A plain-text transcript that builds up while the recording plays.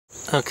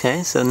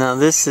Okay, so now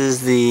this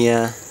is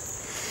the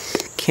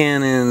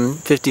Canon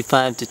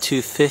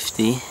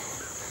 55-250,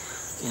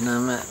 and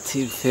I'm at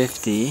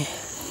 250,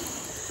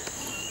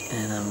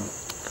 and I'm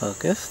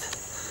focused.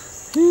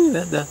 Ooh,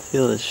 that depth of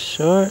field is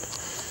short.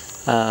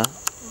 My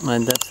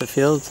depth of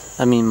field,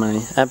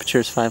 my aperture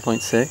is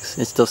 5.6.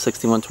 It's still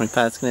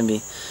 61-25. It's going to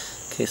be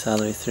case all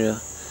the way through.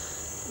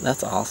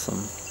 That's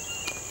awesome.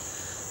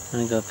 I'm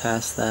going to go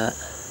past that.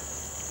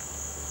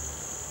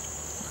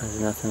 There's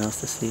nothing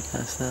else to see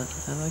past that.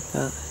 I like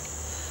that.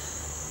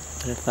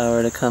 But if I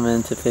were to come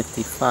into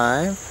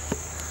 55,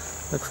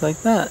 looks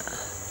like that.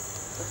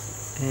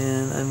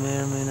 And I may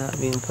or may not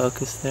be in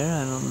focus there,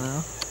 I don't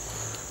know.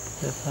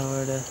 If I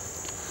were to,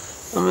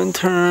 I'm going to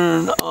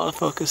turn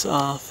autofocus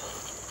off.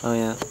 Oh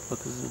yeah,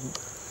 focus is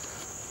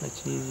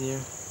much easier.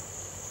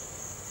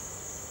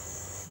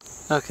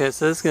 Okay,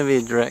 so this is going to be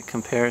a direct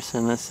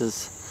comparison. This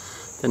is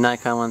the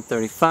Nikon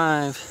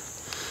 135.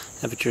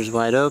 Aperture is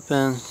wide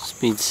open,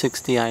 speed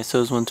 60, ISO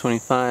is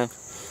 125.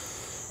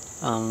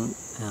 Kind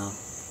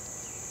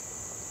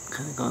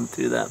of going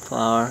through that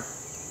flower.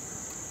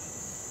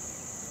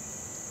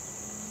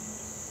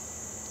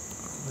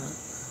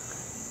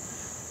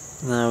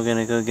 Now we're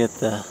gonna go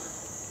get the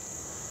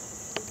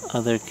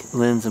other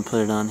lens and put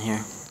it on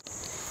here.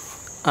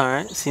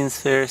 Alright, seems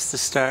fairest to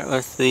start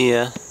with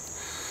the,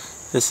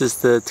 this is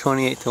the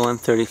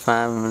 28-135.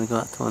 I'm gonna go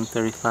out to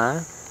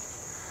 135.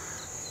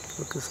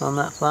 Focus on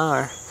that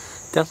flower.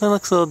 Definitely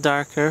looks a little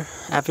darker.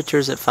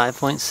 Aperture's at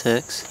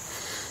 5.6.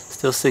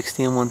 Still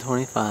 60 and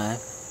 125.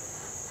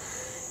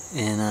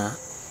 And I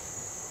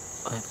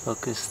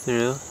focus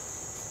through.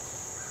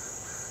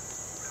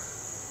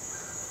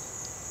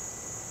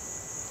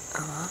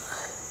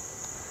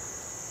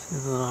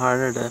 It's a little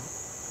harder to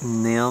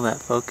nail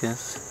that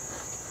focus.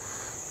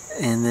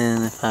 And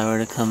then if I were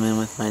to come in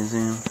with my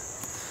zoom,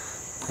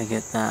 I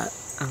get that.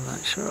 I'm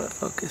not sure what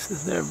focus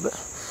is there, but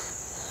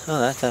oh,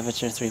 that's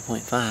aperture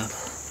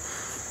 3.5.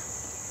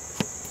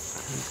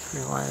 It's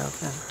pretty wide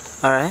open.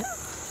 Alright.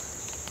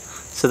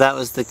 So that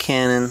was the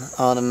Canon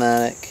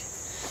automatic,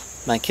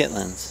 my kit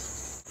lens.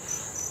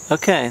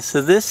 Okay,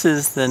 so this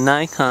is the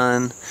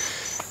Nikon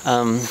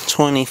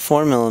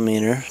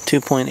 24mm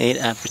 2.8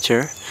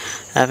 aperture.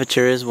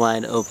 Aperture is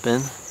wide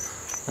open.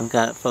 I've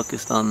got it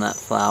focused on that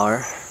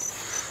flower.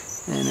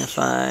 And if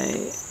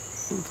I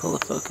pull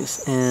the focus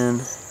in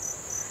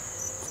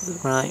to the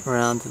right,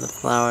 around to the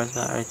flower, it's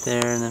about right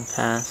there, and then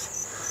pass,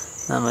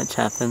 not much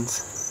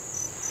happens.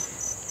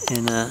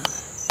 And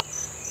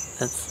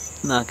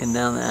that's knocking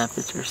down the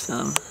aperture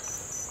some.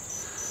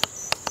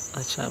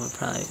 Which I would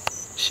probably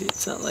shoot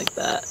something like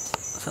that.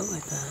 Something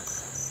like that.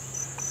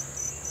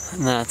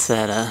 And that's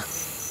at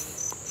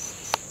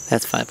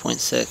that's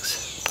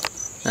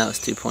 5.6. That was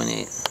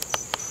 2.8.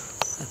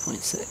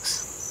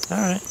 5.6.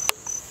 Alright.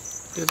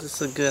 Gives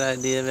us a good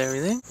idea of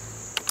everything.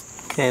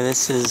 Okay,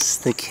 this is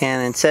the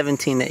Canon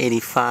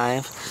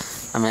 17-85.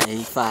 I'm at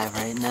 85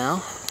 right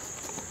now.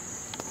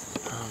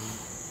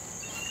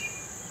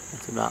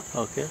 It's about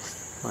focused.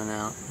 Going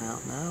out,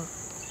 out, and out.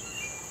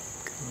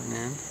 Coming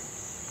in.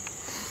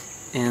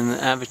 And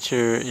the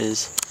aperture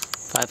is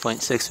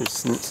 5.6, which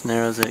is as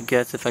narrow as it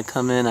gets. If I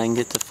come in, I can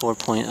get to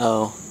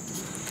 4.0.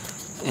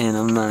 And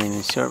I'm not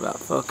even sure about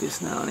focus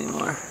now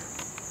anymore.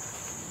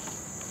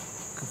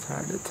 It's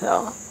hard to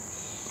tell.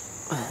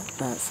 But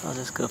I'll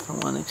just go from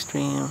one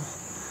extreme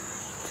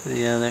to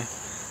the other.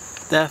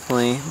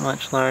 Definitely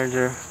much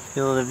larger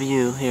field of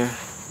view here.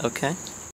 Okay.